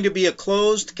it going to be a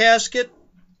closed casket?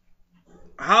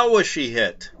 How was she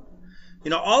hit?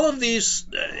 All of these,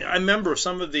 I remember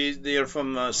some of these, they're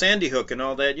from Sandy Hook and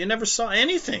all that. You never saw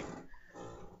anything.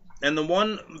 And the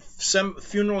one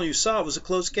funeral you saw was a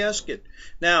closed casket.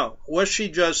 Now, was she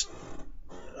just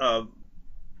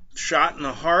shot in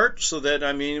the heart? So that,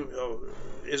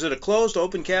 is it a closed,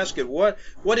 open casket? What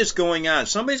is going on?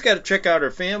 Somebody's got to check out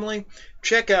her family,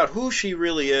 check out who she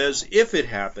really is, if it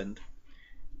happened.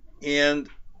 And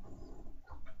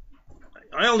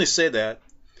I only say that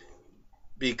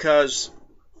because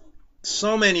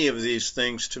so many of these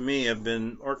things to me have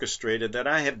been orchestrated that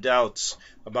I have doubts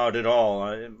about it all.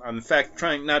 I'm in fact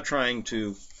not trying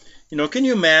to, can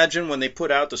you imagine when they put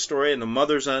out the story and the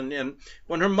mother's on, and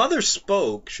when her mother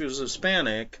spoke, she was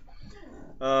Hispanic,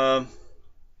 another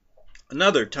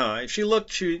time,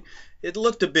 it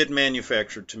looked a bit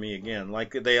manufactured to me again,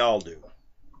 like they all do.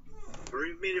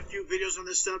 We made a few videos on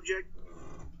this subject.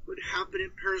 What happened in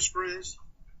Paris, France,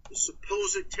 the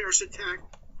supposed terrorist attack,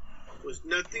 was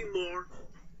nothing more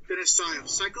than a psyop,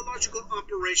 psychological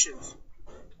operations,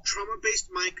 trauma-based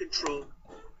mind control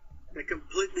that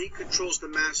completely controls the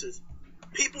masses.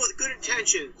 People with good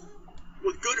intentions,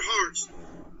 with good hearts,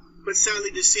 but sadly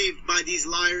deceived by these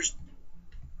liars,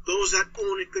 those that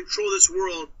own and control this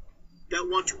world, that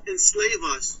want to enslave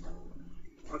us.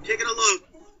 I'm taking a look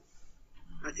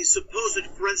at these supposed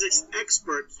forensics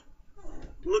experts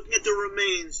looking at the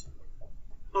remains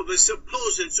of a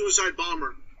supposed suicide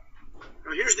bomber.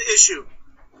 Now here's the issue.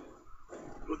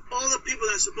 With all the people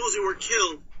that supposedly were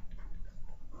killed,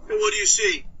 and what do you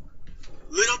see?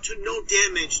 Little to no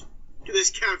damage to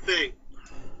this cafe.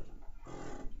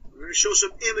 We're going to show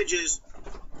some images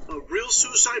of real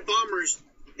suicide bombers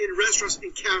in restaurants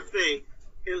and cafe,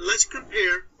 and let's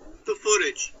compare the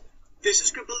footage. This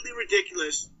is completely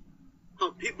ridiculous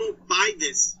how people buy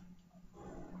this.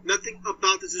 Nothing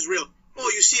about this is real.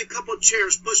 Oh, you see a couple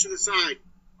chairs pushed to the side.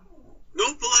 No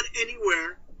blood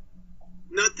anywhere.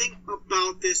 Nothing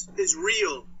about this is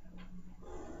real.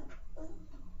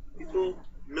 People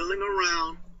milling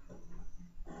around,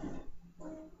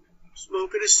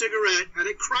 smoking a cigarette at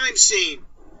a crime scene.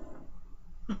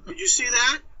 Did you see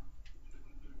that?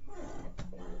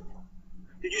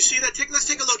 Did you see that? Let's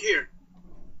take a look here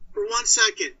for 1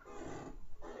 second.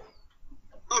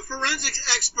 A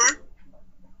forensics expert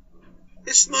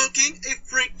is smoking a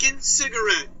freaking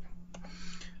cigarette.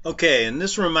 Okay, and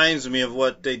this reminds me of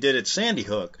what they did at Sandy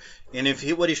Hook. And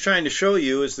what he's trying to show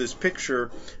you is this picture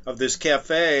of this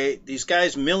cafe, these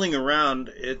guys milling around,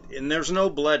 and there's no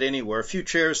blood anywhere, a few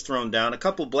chairs thrown down, a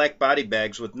couple black body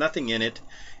bags with nothing in it,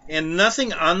 and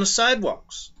nothing on the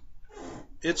sidewalks.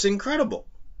 It's incredible.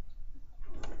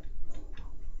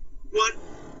 What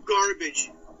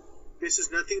garbage. This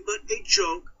is nothing but a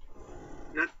joke.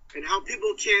 And how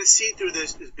people can't see through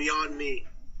this is beyond me.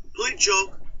 Complete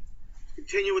joke.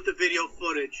 Continue with the video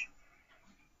footage.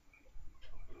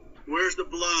 Where's the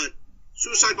blood?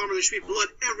 Suicide bomber, there should be blood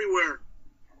everywhere.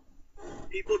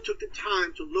 People took the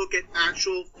time to look at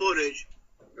actual footage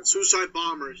of suicide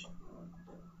bombers.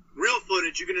 Real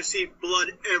footage, you're going to see blood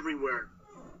everywhere.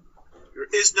 There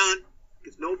is none,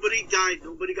 because nobody died,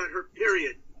 nobody got hurt,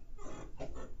 period.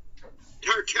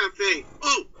 Entire cafe.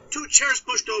 Oh, 2 chairs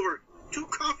pushed over, 2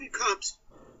 coffee cups.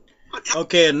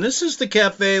 Okay, and this is the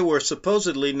cafe where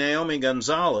supposedly Naomi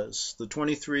Gonzalez, the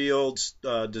 23-year-old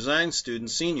design student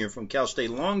senior from Cal State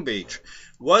Long Beach,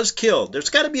 was killed. There's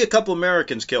got to be a couple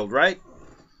Americans killed, right?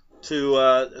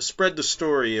 To spread the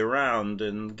story around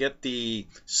and get the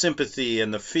sympathy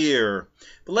and the fear.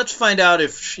 But let's find out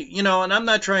if she, and I'm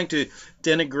not trying to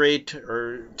denigrate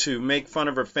or to make fun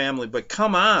of her family, but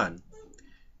come on.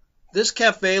 This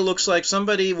cafe looks like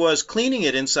somebody was cleaning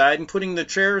it inside and putting the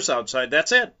chairs outside.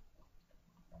 That's it.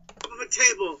 Of a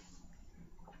table.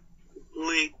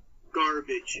 Complete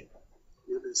garbage.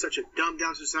 We live in such a dumbed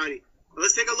down society. Now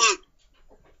let's take a look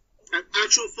at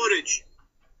actual footage.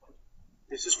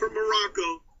 This is from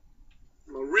Morocco,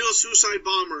 from a real suicide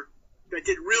bomber that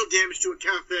did real damage to a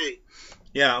cafe.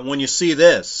 Yeah, when you see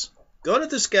this, go to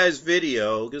this guy's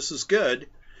video. This is good.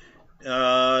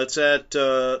 It's at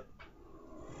The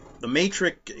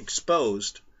Matrix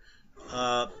Exposed.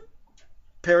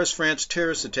 Paris, France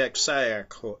terrorist attack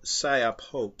Psyop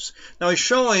hopes. Now he's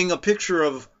showing a picture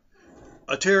of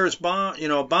a terrorist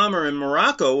bomber in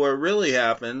Morocco where it really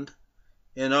happened.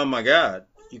 And oh my God,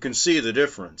 you can see the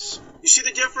difference. You see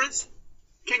the difference?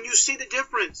 Can you see the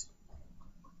difference?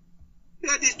 We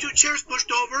had these 2 chairs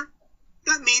pushed over.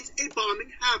 That means a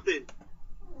bombing happened.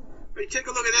 Now, take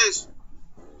a look at this.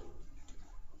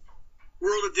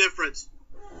 World of difference.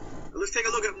 Now, let's take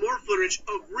a look at more footage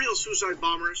of real suicide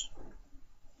bombers.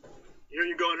 Here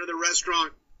you go, another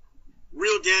restaurant.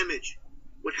 Real damage.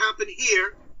 What happened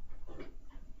here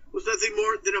was nothing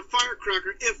more than a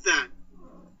firecracker, if that.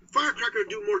 A firecracker would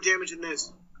do more damage than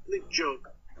this. Complete joke.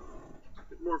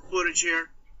 More footage here.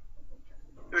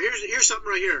 Now here's something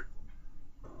right here.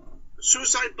 A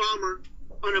suicide bomber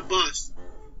on a bus.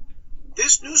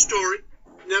 This news story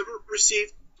never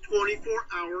received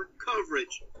 24-hour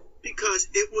coverage because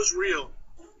it was real.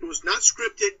 It was not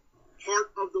scripted,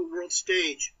 part of the world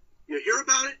stage. You hear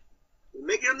about it, you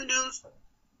make it on the news,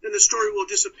 then the story will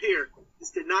disappear.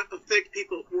 This did not affect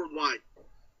people worldwide.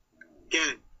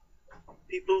 Again,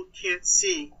 people can't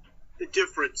see the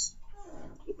difference.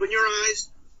 Open your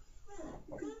eyes.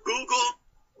 Google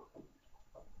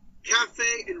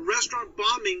cafe and restaurant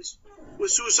bombings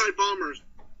with suicide bombers.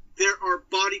 There are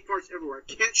body parts everywhere.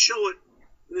 I can't show it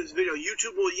in this video.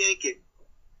 YouTube will yank it.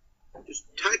 Just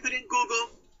type it in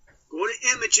Google, go to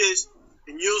images,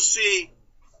 and you'll see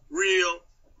real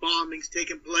bombings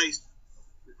taking place.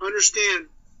 Understand,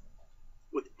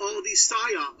 with all these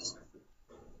psyops,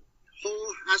 the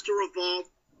whole has to revolve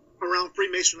around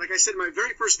Freemasonry. Like I said in my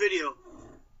very first video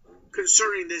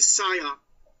concerning this psyop,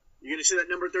 you're going to see that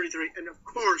number 33. And of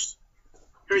course,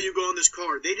 here you go on this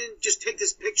card. They didn't just take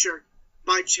this picture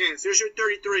by chance. There's your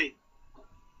 33.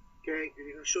 Okay, and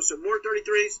you're going to show some more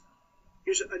 33s.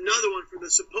 Here's another one for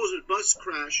the supposed bus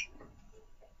crash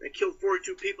that killed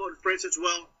 42 people in France as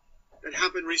well. That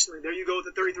happened recently. There you go with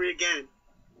the 33 again.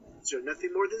 These are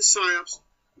nothing more than psyops,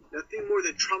 nothing more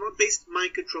than trauma-based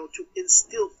mind control to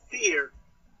instill fear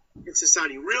in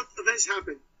society. Real events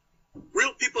happen.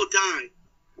 Real people die.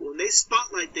 When they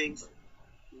spotlight things,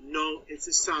 you know it's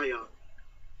a psyop.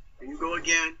 Here you go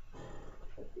again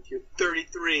with your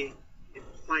 33 in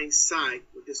plain sight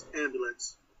with this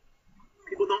ambulance.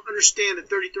 People don't understand the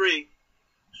 33.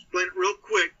 Explain it real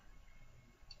quick,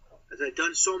 as I've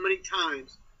done so many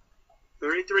times.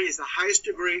 33 is the highest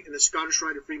degree in the Scottish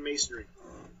Rite of Freemasonry.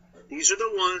 These are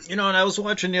the ones... And I was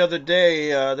watching the other day,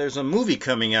 there's a movie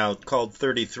coming out called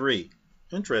 33.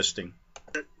 Interesting.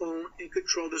 ...that own and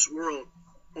control this world.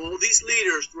 All these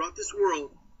leaders throughout this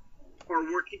world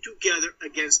are working together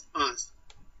against us.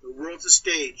 The world's a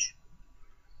stage.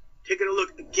 Taking a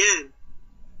look again,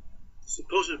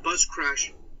 supposed bus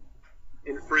crash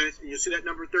in France, and you'll see that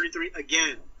number 33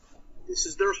 again. This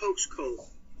is their hoax code.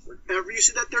 Whenever you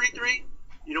see that 33,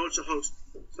 you know it's a hoax.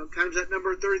 Sometimes that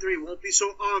number 33 won't be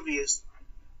so obvious.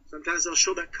 Sometimes they'll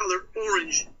show that color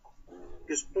orange,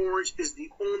 because orange is the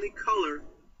only color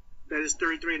that is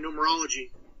 33 in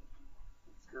numerology.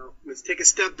 Now, let's take a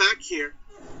step back here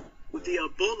with the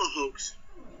Ebola hoax.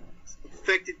 It's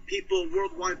affected people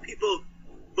worldwide. People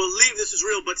believe this is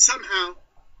real, but somehow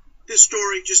this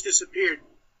story just disappeared.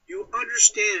 You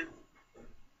understand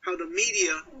how the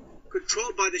media,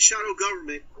 controlled by the shadow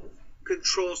government,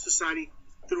 controls society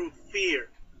through fear.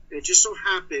 And it just so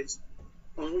happens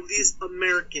all of these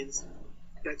Americans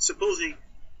that supposedly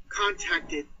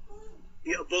contacted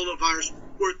the Ebola virus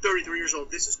were 33 years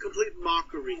old. This is complete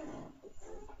mockery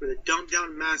for the dumbed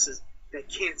down masses that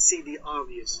can't see the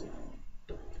obvious.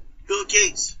 Bill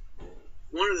Gates,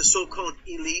 one of the so-called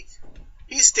elite,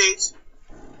 he states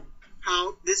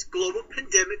how this global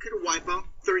pandemic could wipe out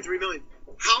 33 million.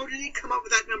 How did he come up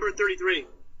with that number 33?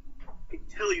 I can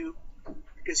tell you,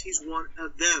 because he's one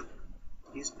of them.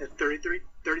 He's a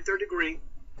 33rd degree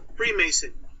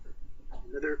Freemason.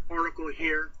 Another article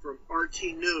here from RT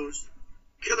News.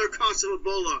 Killer cost of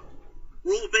Ebola.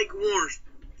 World Bank warns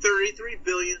 33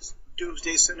 billion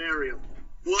doomsday scenario.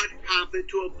 What happened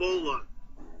to Ebola?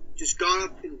 Just got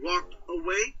up and walked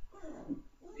away?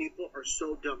 People are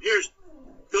so dumb. Here's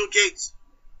Bill Gates.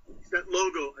 That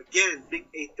logo, again, being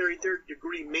a 33rd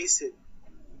degree Mason.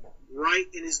 Right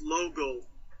in his logo,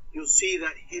 you'll see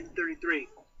that hidden 33.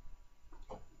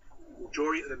 The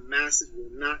majority of the masses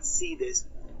will not see this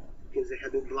because they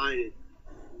have been blinded.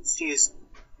 You see his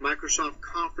Microsoft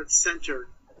Conference Center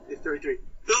is 33.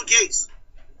 Bill Gates,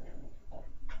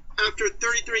 after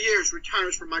 33 years,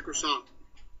 retires from Microsoft.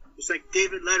 Just like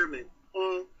David Letterman,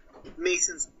 all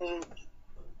Masons, all